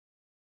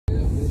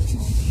Hey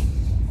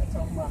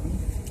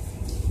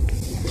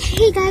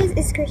guys,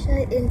 it's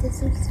Krisha, and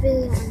this week's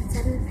video on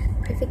 7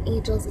 Perfect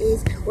Angels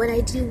is what I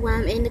do when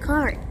I'm in the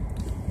car.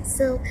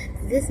 So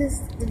this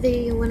is the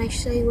video when I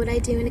show you what I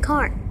do in the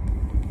car.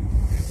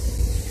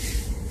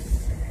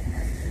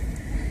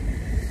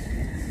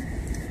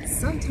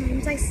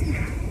 Sometimes I sleep.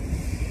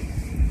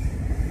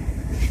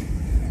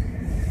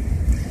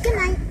 Good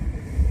night.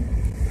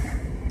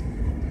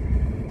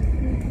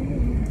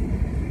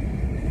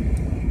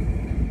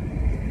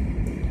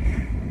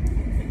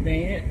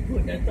 Dad,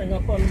 put that thing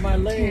up under my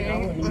leg. I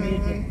wouldn't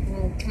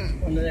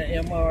imagine under that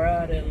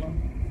MRI that long.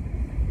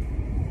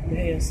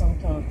 They had some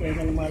kind of thing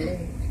under my leg.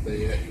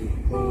 They had you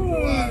close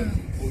your eyes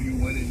before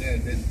you went in there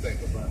and didn't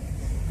think about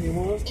it. It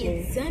was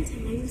And closed.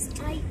 sometimes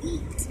I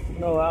eat.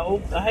 No,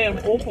 I had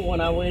them open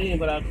when I went in,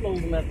 but I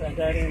closed them after I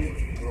got in.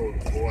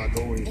 Before I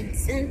go in. And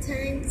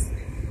sometimes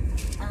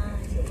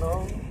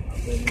No.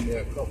 I've been in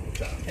there a couple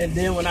times. And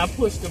then when I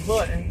pushed the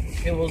button,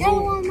 it was go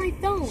over. on my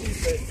phone.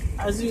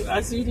 I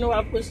said, you know,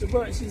 I pushed the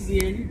button. She said,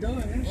 yeah, you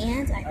done. Huh?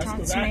 And I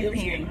talked to my It was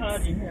getting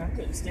hot parents. in here. I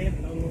couldn't stand it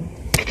no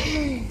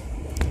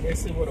more. They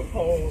said, well, the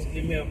pause,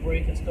 give me a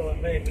break and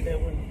start back, but that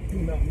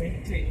wouldn't, make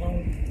it take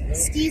long.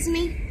 Excuse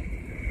me?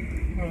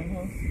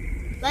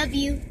 Love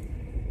you.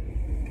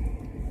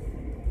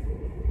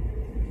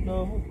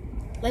 No.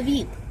 Love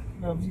you.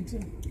 Love you too.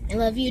 I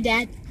love you,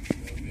 Dad.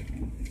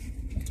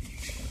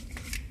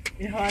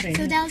 It's hot in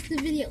So here. that was the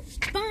video.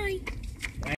 Bye.